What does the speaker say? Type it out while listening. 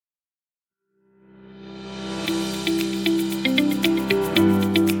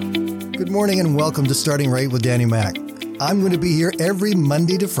morning and welcome to Starting Right with Danny Mac. I'm going to be here every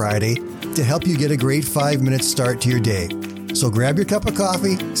Monday to Friday to help you get a great 5-minute start to your day. So grab your cup of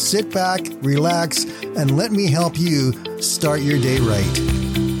coffee, sit back, relax, and let me help you start your day right.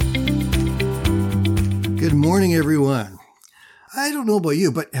 Good morning, everyone. I don't know about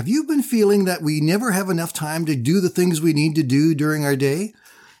you, but have you been feeling that we never have enough time to do the things we need to do during our day?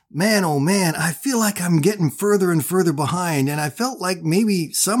 Man, oh man, I feel like I'm getting further and further behind, and I felt like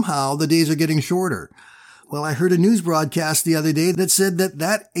maybe somehow the days are getting shorter. Well, I heard a news broadcast the other day that said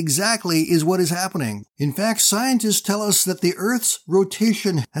that exactly is what is happening. In fact, scientists tell us that the Earth's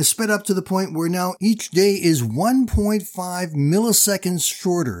rotation has sped up to the point where now each day is 1.5 milliseconds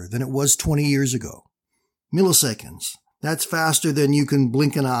shorter than it was 20 years ago. Milliseconds. That's faster than you can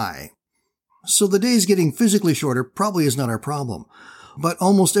blink an eye. So the days getting physically shorter probably is not our problem. But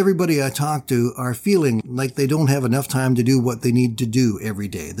almost everybody I talk to are feeling like they don't have enough time to do what they need to do every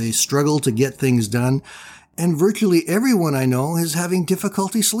day. They struggle to get things done, and virtually everyone I know is having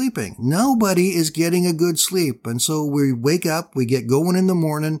difficulty sleeping. Nobody is getting a good sleep, and so we wake up, we get going in the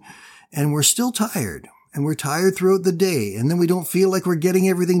morning, and we're still tired. And we're tired throughout the day, and then we don't feel like we're getting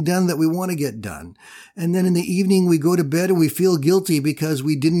everything done that we want to get done. And then in the evening, we go to bed and we feel guilty because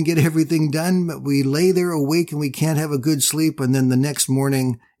we didn't get everything done, but we lay there awake and we can't have a good sleep, and then the next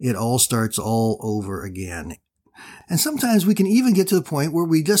morning, it all starts all over again. And sometimes we can even get to the point where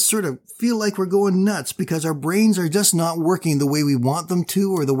we just sort of feel like we're going nuts because our brains are just not working the way we want them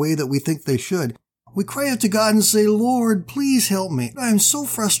to or the way that we think they should. We cry out to God and say, Lord, please help me. I am so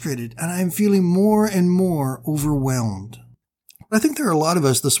frustrated and I am feeling more and more overwhelmed. I think there are a lot of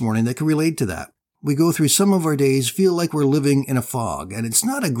us this morning that can relate to that. We go through some of our days, feel like we're living in a fog, and it's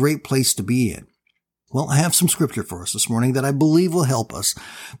not a great place to be in. Well, I have some scripture for us this morning that I believe will help us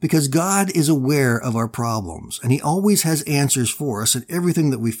because God is aware of our problems and He always has answers for us in everything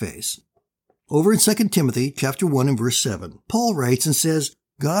that we face. Over in 2 Timothy chapter 1 and verse 7, Paul writes and says,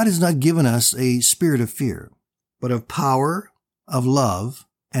 God has not given us a spirit of fear, but of power, of love,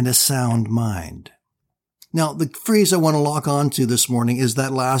 and a sound mind. Now, the phrase I want to lock on to this morning is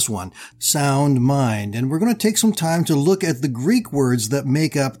that last one, sound mind. And we're going to take some time to look at the Greek words that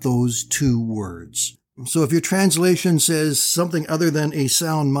make up those two words. So if your translation says something other than a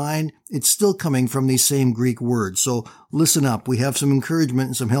sound mind, it's still coming from these same Greek words. So listen up. We have some encouragement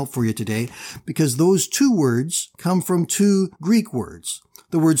and some help for you today because those two words come from two Greek words.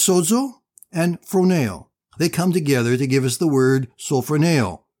 The word sozo and phroneo. They come together to give us the word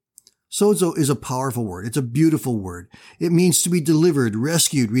sophroneo. Sozo is a powerful word. It's a beautiful word. It means to be delivered,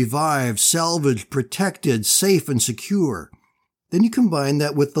 rescued, revived, salvaged, protected, safe, and secure. Then you combine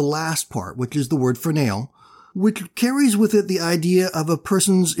that with the last part, which is the word phroneo, which carries with it the idea of a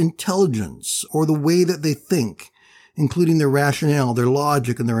person's intelligence or the way that they think, including their rationale, their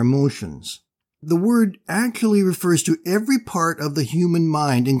logic, and their emotions. The word actually refers to every part of the human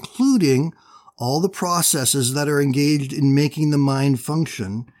mind, including all the processes that are engaged in making the mind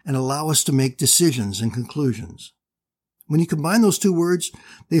function and allow us to make decisions and conclusions. When you combine those two words,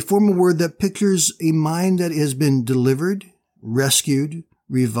 they form a word that pictures a mind that has been delivered, rescued,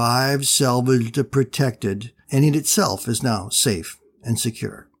 revived, salvaged, protected, and in itself is now safe and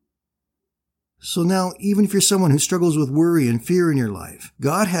secure. So now, even if you're someone who struggles with worry and fear in your life,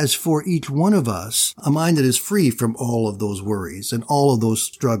 God has for each one of us a mind that is free from all of those worries and all of those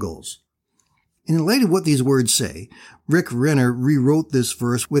struggles. In light of what these words say, Rick Renner rewrote this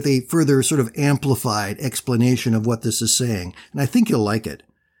verse with a further sort of amplified explanation of what this is saying, and I think you'll like it.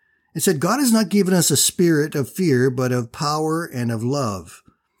 It said, God has not given us a spirit of fear, but of power and of love.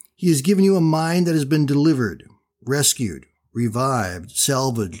 He has given you a mind that has been delivered, rescued, revived,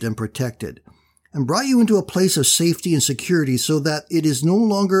 salvaged, and protected, and brought you into a place of safety and security so that it is no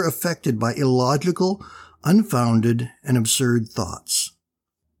longer affected by illogical, unfounded, and absurd thoughts.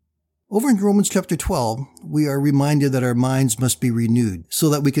 Over in Romans chapter 12, we are reminded that our minds must be renewed so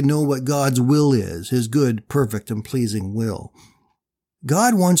that we can know what God's will is, His good, perfect, and pleasing will.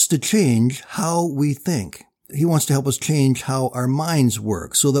 God wants to change how we think. He wants to help us change how our minds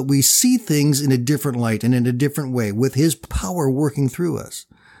work so that we see things in a different light and in a different way with His power working through us.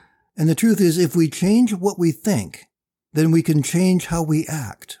 And the truth is, if we change what we think, then we can change how we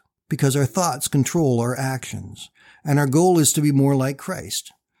act because our thoughts control our actions. And our goal is to be more like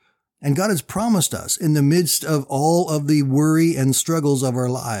Christ. And God has promised us in the midst of all of the worry and struggles of our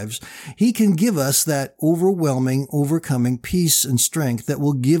lives, He can give us that overwhelming, overcoming peace and strength that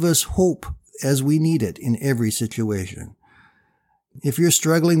will give us hope as we need it in every situation. If you're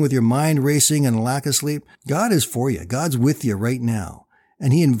struggling with your mind racing and lack of sleep, God is for you. God's with you right now.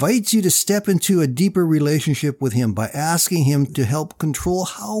 And He invites you to step into a deeper relationship with Him by asking Him to help control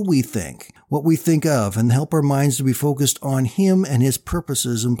how we think, what we think of, and help our minds to be focused on Him and His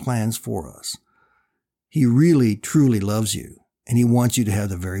purposes and plans for us. He really, truly loves you, and He wants you to have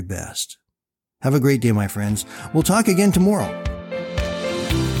the very best. Have a great day, my friends. We'll talk again tomorrow.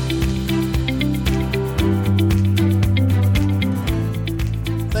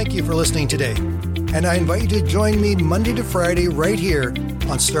 Thank you for listening today. And I invite you to join me Monday to Friday right here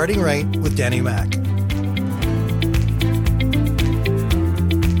on Starting Right with Danny Mac.